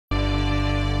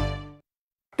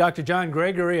Dr. John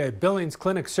Gregory, a Billings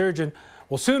clinic surgeon,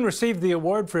 will soon receive the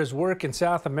award for his work in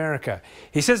South America.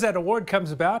 He says that award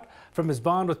comes about from his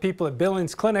bond with people at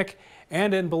Billings Clinic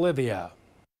and in Bolivia.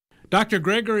 Dr.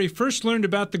 Gregory first learned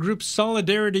about the group's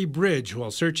Solidarity Bridge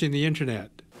while searching the internet.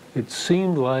 It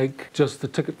seemed like just the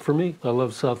ticket for me. I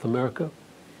love South America.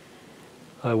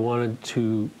 I wanted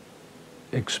to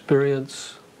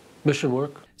experience mission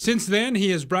work. Since then,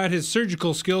 he has brought his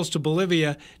surgical skills to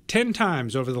Bolivia 10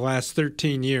 times over the last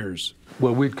 13 years.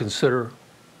 What we'd consider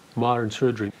modern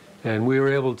surgery. And we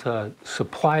were able to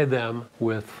supply them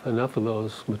with enough of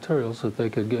those materials that they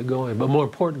could get going. But more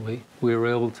importantly, we were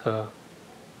able to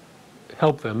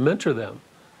help them, mentor them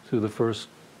through the first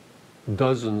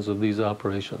dozens of these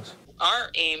operations. Our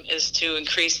aim is to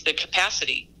increase the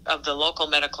capacity of the local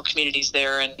medical communities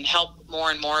there and help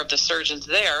more and more of the surgeons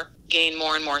there gain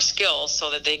more and more skills so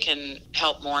that they can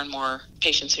help more and more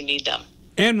patients who need them.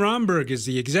 Ann Romberg is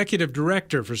the executive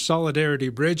director for Solidarity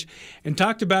Bridge and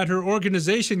talked about her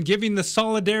organization giving the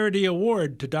Solidarity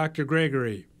Award to Dr.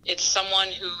 Gregory. It's someone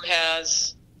who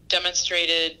has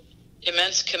demonstrated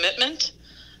immense commitment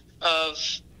of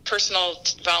personal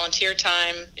volunteer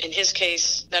time, in his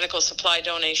case, medical supply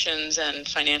donations and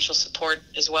financial support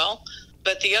as well.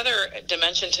 But the other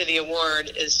dimension to the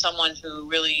award is someone who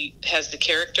really has the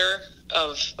character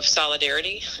of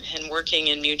solidarity and working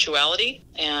in mutuality.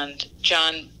 And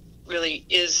John really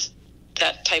is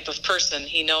that type of person.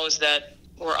 He knows that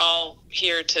we're all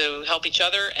here to help each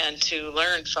other and to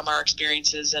learn from our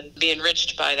experiences and be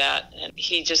enriched by that. And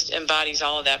he just embodies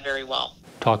all of that very well.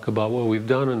 Talk about what we've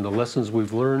done and the lessons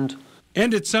we've learned.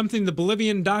 And it's something the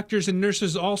Bolivian doctors and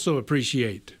nurses also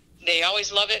appreciate. They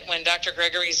always love it when Dr.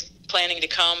 Gregory's planning to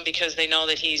come because they know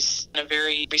that he's a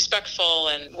very respectful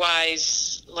and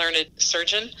wise, learned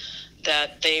surgeon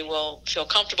that they will feel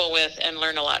comfortable with and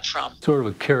learn a lot from. Sort of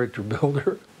a character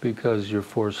builder because you're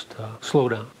forced to slow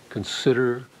down,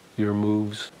 consider your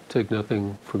moves, take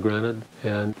nothing for granted,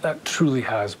 and that truly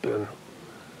has been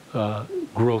a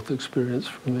growth experience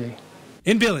for me.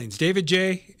 In Billings, David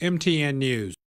J., MTN News.